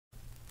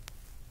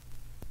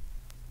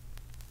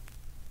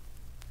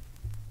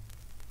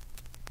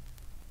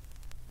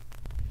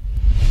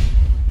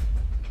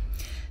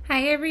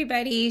Hi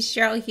everybody,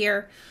 Cheryl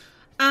here.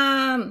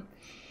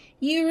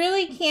 You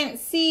really can't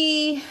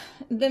see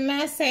the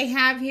mess I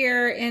have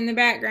here in the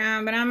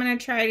background, but I'm going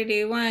to try to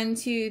do 1,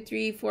 2,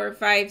 3, 4,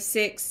 5,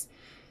 6,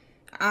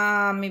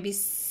 maybe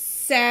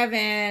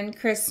 7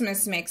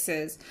 Christmas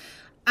mixes.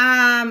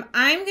 I'm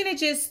going to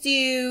just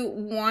do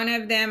one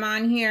of them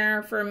on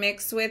here for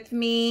Mix With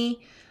Me.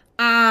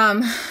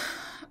 I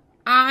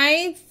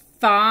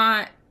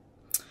thought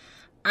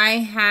I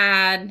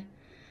had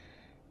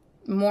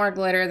more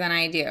glitter than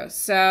I do,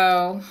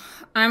 so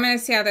I'm gonna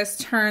see how this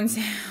turns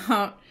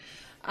out.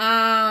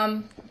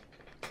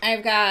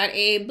 I've got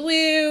a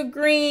blue,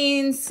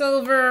 green,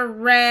 silver,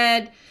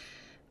 red,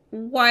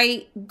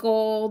 white,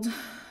 gold,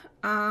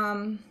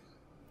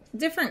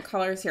 different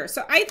colors here.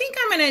 So I think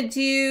I'm gonna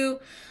do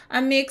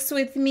a Mix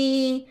With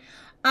Me.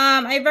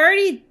 I've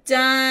already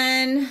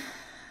done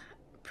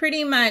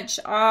pretty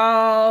much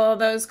all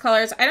those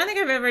colors. I don't think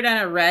I've ever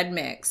done a red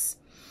mix.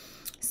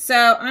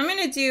 So I'm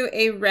going to do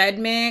a red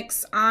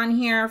mix on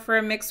here for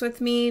a Mix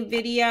With Me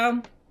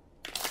video,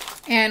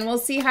 and we'll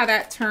see how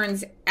that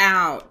turns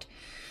out.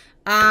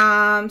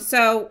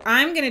 So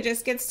I'm going to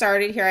just get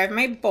started here. I have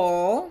my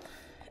bowl,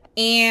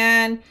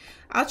 and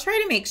I'll try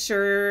to make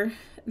sure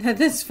that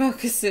this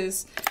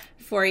focuses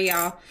for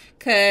y'all,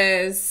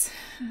 because,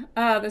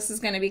 oh, this is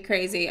going to be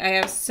crazy. I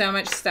have so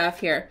much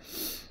stuff here,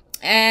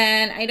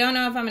 and I don't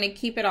know if I'm going to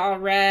keep it all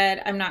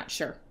red. I'm not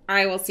sure.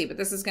 I will see, but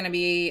this is going to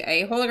be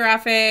a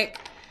holographic,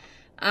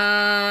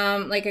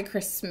 like a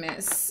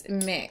Christmas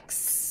mix.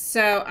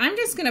 So I'm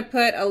just going to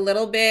put a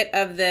little bit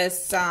of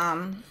this,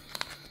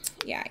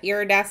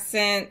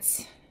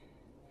 iridescent,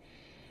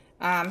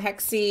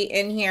 hexy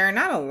in here.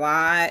 Not a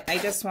lot. I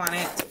just want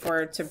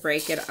it to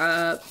break it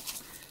up.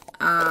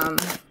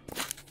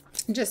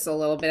 Just a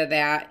little bit of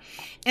that.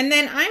 And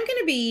then I'm going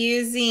to be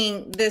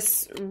using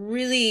this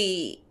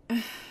really,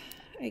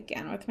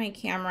 again, with my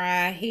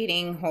camera,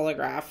 hating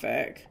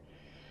holographic.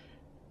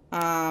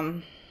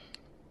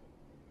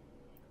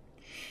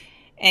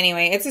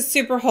 Anyway, it's a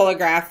super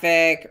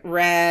holographic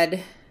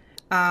red,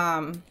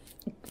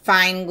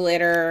 fine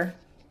glitter,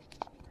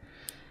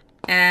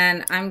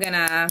 and I'm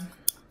gonna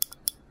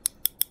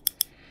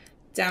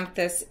dump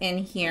this in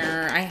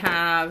here. I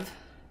have,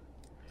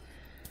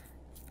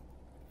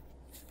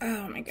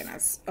 oh my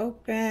goodness,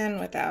 open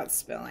without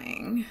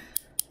spilling,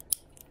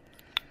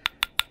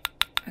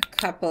 a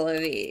couple of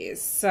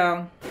these.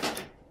 So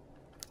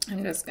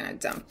I'm just gonna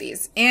dump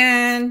these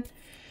in.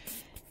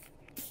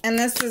 And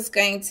this is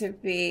going to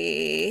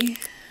be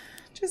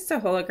just a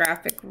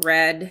holographic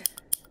red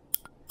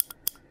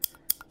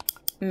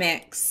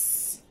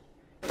mix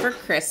for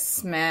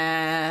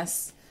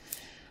Christmas.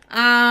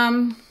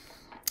 And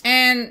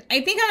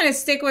I think I'm going to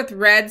stick with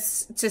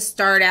reds to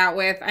start out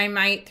with. I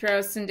might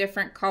throw some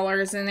different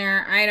colors in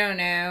there. I don't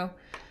know.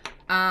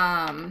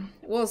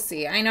 We'll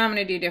see. I know I'm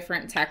going to do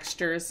different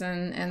textures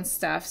and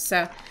stuff.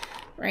 So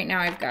right now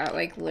I've got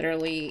like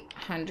literally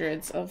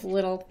hundreds of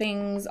little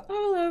things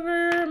all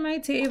over my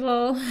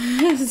table.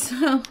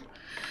 So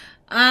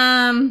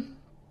I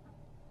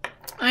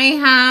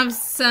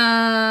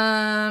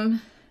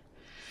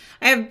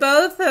have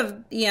both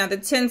of,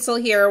 the tinsel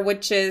here,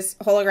 which is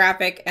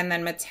holographic and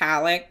then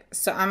metallic.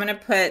 So I'm going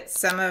to put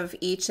some of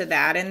each of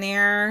that in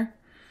there.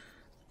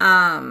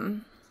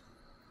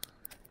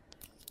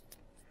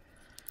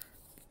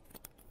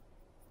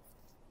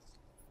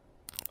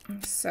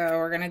 So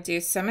we're going to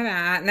do some of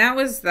that. And that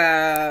was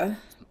the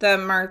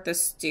Martha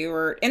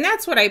Stewart. And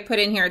that's what I put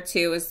in here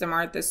too, is the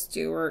Martha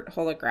Stewart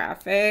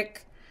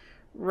holographic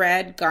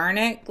red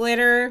garnet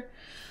glitter.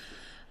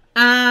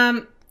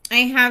 I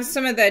have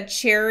some of the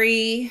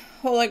cherry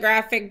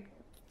holographic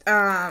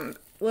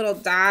little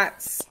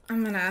dots.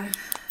 I'm going to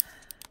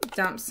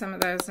dump some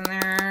of those in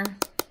there.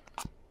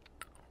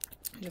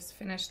 Just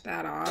finish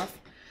that off.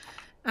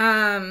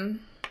 I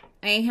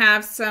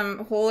have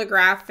some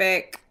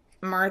holographic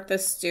Martha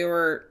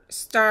Stewart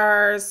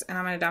stars, and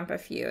I'm going to dump a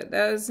few of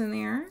those in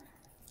there.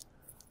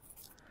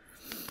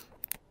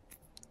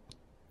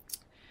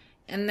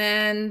 And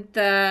then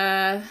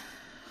the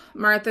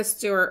Martha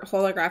Stewart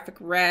holographic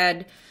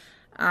red,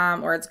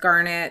 or it's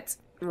garnet,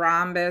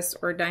 rhombus,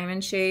 or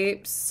diamond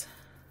shapes.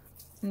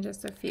 And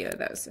just a few of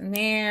those in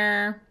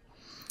there.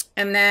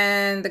 And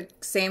then the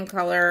same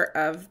color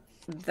of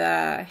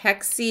the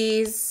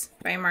Hexies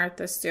by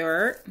Martha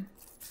Stewart.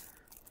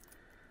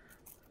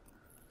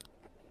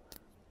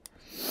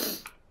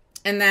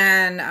 And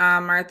then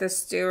Martha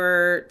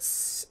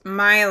Stewart's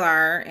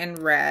Mylar in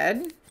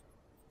red.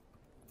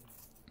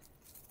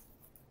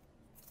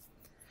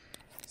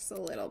 Just a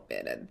little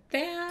bit of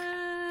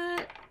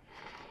that.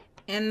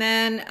 And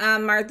then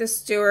Martha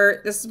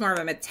Stewart, this is more of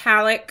a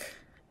metallic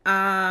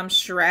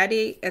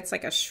shreddy. It's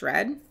like a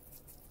shred.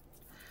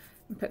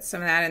 Put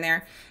some of that in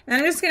there. And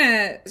I'm just going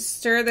to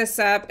stir this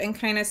up and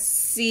kind of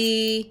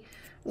see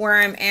where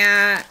I'm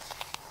at.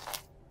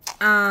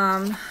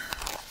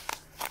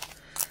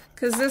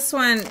 Because this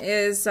one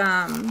is,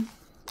 some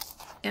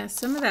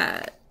of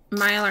that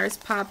Mylar is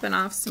popping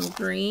off some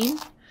green,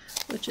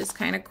 which is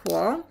kind of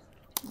cool.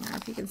 I don't know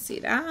if you can see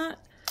that.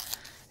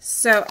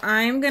 So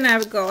I'm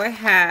gonna go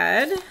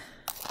ahead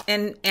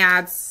and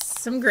add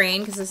some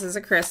green because this is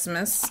a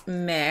Christmas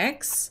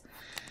mix.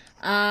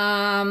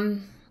 I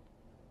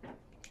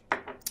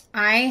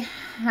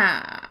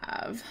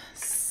have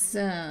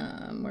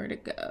some, where to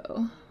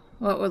go?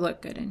 What would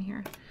look good in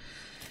here?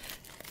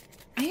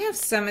 I have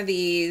some of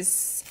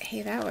these.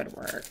 Hey, that would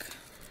work.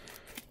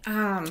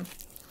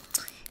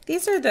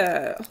 These are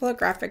the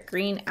holographic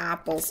green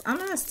apples. I'm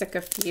gonna stick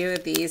a few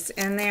of these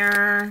in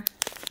there.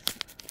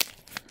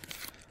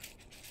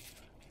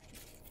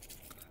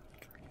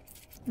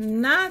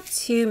 Not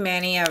too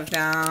many of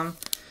them,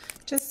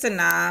 just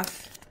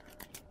enough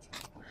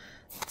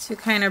to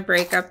kind of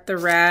break up the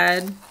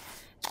red.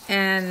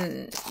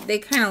 And they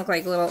kind of look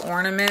like little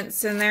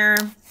ornaments in there.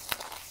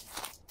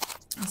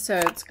 So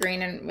it's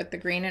green and with the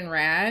green and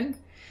red.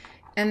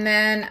 And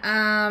then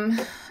I'm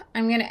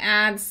gonna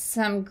add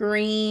some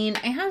green.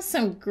 I have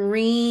some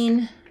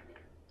green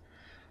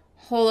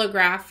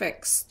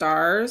holographic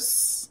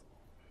stars.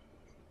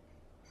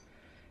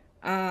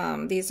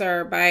 These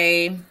are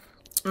by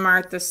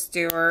Martha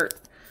Stewart.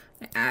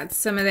 Add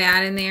some of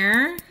that in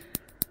there.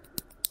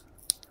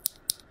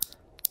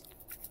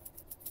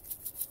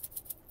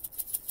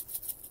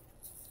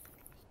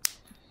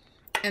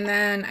 And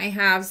then I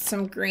have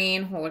some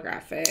green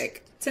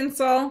holographic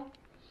tinsel.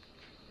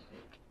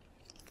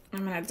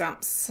 I'm going to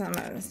dump some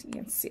of this. You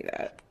can see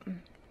that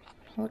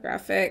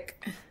holographic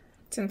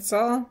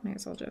tinsel. May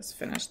as well just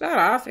finish that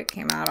off. It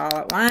came out all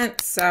at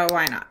once, so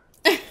why not?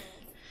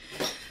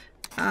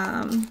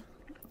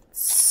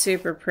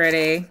 Super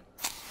pretty.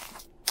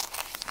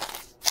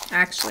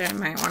 Actually, I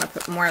might want to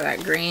put more of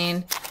that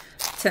green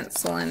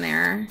tinsel in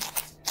there.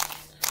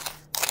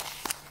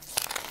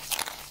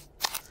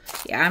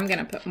 Yeah, I'm going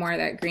to put more of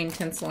that green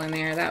tinsel in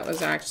there. That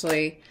was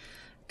actually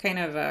kind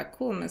of a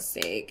cool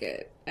mistake.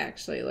 It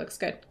actually looks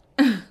good.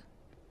 Or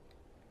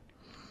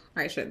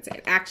I shouldn't say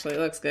it actually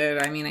looks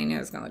good. I mean, I knew it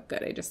was going to look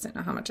good. I just didn't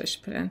know how much I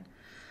should put in.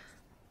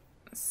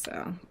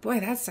 So, boy,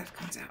 that stuff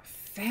comes out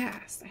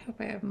fast. I hope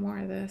I have more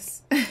of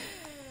this.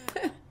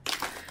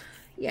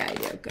 Yeah, I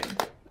do. Good.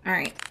 All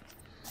right.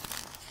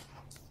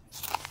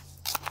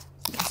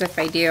 Because if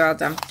I do, I'll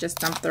just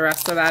dump the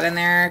rest of that in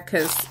there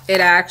because it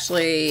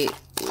actually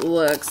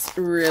looks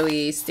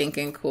really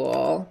stinking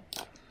cool.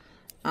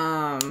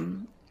 Oh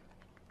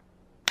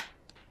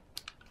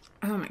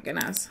my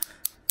goodness.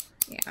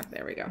 Yeah,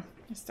 there we go.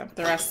 Just dump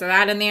the rest of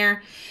that in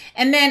there.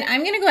 And then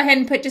I'm going to go ahead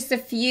and put just a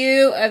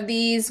few of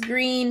these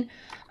green,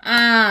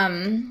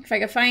 if I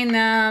could find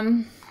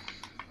them,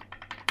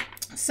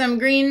 some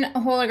green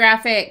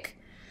holographic,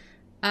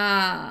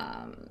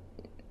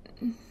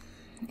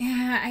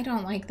 yeah, I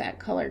don't like that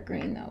color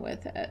green though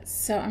with it,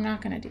 so I'm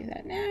not going to do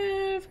that.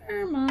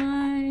 Never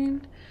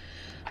mind.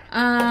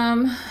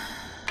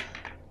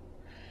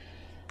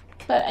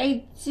 But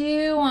I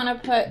do want to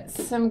put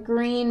some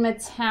green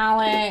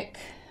metallic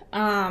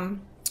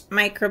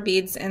micro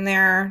beads in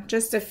there,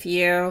 just a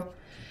few.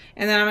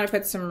 And then I'm going to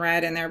put some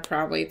red in there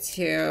probably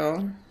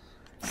too.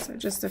 So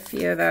just a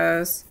few of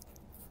those.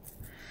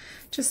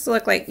 Just to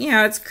look like, you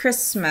know, it's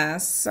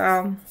Christmas,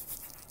 so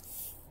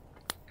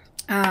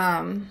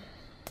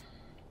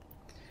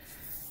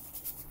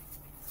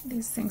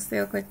these things, they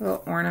look like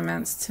little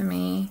ornaments to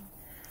me.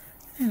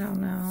 I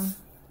don't know.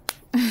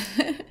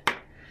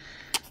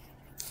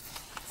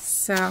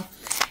 So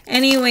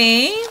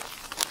anyway,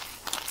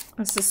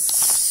 this is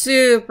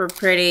super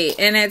pretty,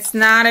 and it's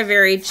not a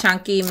very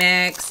chunky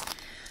mix.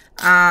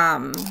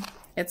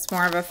 It's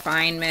more of a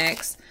fine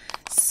mix.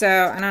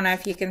 So I don't know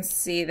if you can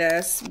see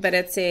this, but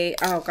it's a,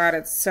 oh God,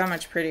 it's so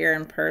much prettier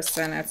in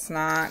person. It's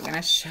not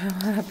gonna show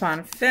up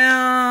on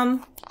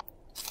film.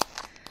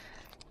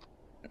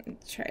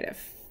 Try to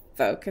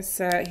focus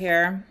it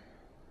here.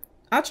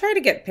 I'll try to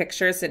get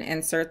pictures and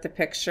insert the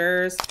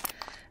pictures.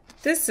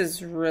 This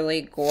is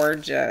really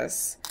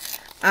gorgeous.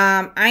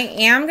 I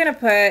am going to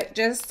put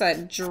just a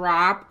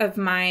drop of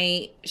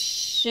my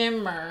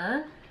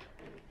shimmer.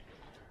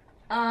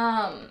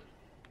 I'm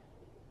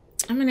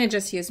going to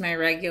just use my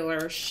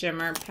regular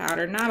shimmer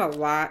powder. Not a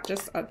lot,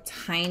 just a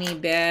tiny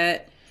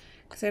bit.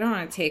 Because I don't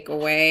want to take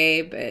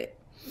away, but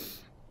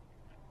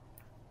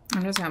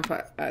I'm just going to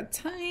put a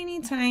tiny,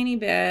 tiny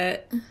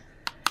bit.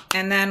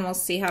 And then we'll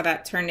see how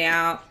that turned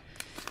out.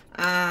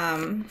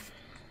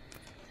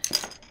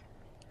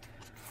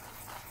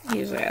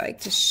 Usually I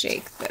like to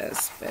shake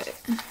this, but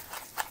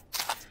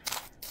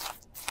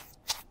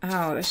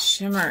oh, the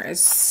shimmer is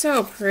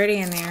so pretty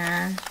in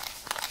there.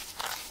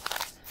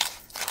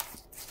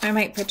 I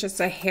might put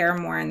just a hair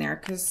more in there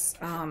because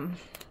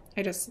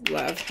I just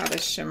love how the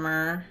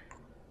shimmer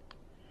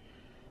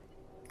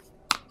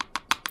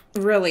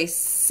really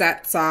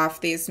sets off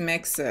these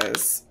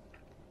mixes.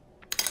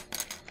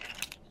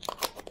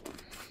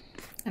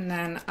 And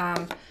then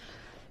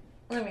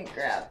let me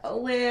grab a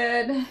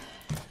lid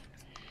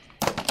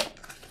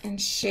and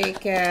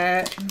shake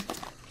it.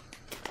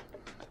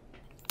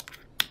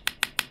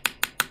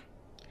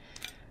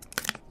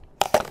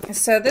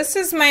 So this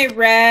is my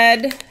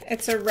red.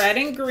 It's a red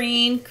and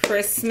green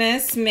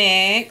Christmas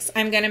mix.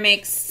 I'm going to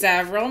make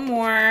several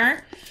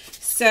more.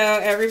 So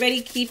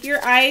everybody keep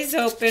your eyes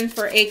open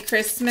for a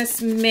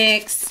Christmas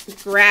mix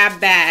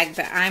grab bag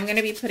that I'm going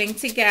to be putting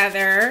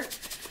together.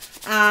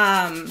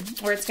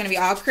 Where it's going to be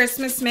all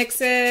Christmas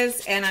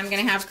mixes, and I'm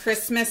going to have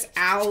Christmas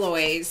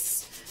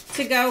alloys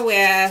to go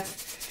with.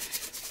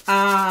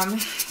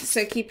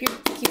 So keep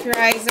your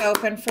eyes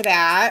open for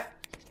that.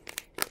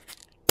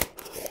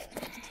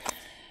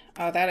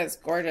 Oh, that is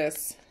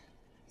gorgeous.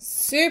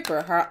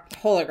 Super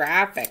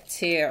holographic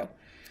too.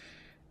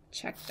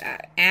 Check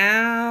that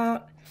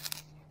out.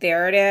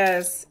 There it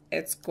is.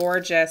 It's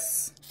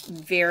gorgeous.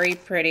 Very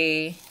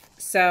pretty.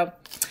 So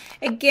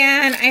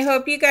again, I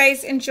hope you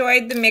guys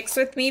enjoyed the Mix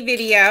With Me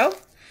video.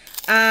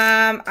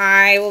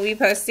 I will be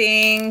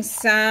posting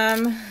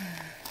some,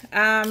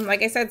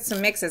 like I said,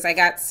 some mixes. I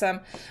got some,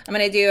 I'm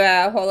going to do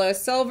a holo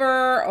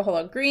silver, a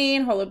holo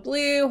green, holo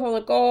blue,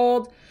 holo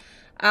gold,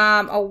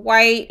 a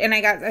white, and I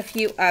got a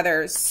few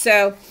others.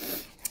 So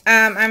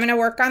I'm going to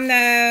work on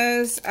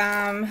those.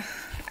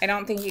 I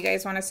don't think you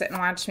guys want to sit and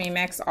watch me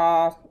mix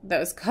all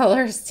those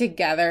colors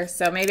together.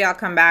 So maybe I'll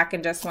come back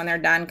and just when they're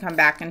done, come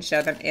back and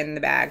show them in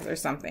the bags or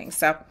something.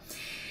 So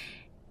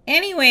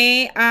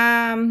anyway,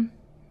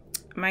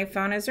 my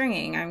phone is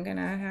ringing. I'm going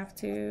to have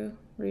to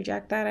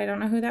reject that. I don't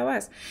know who that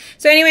was.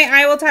 So anyway,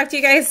 I will talk to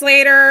you guys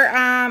later.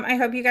 I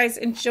hope you guys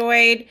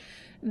enjoyed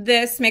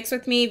this Mix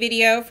With Me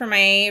video for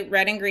my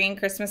red and green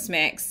Christmas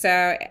mix.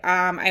 So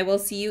I will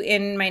see you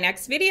in my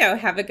next video.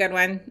 Have a good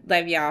one.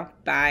 Love y'all.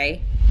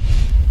 Bye.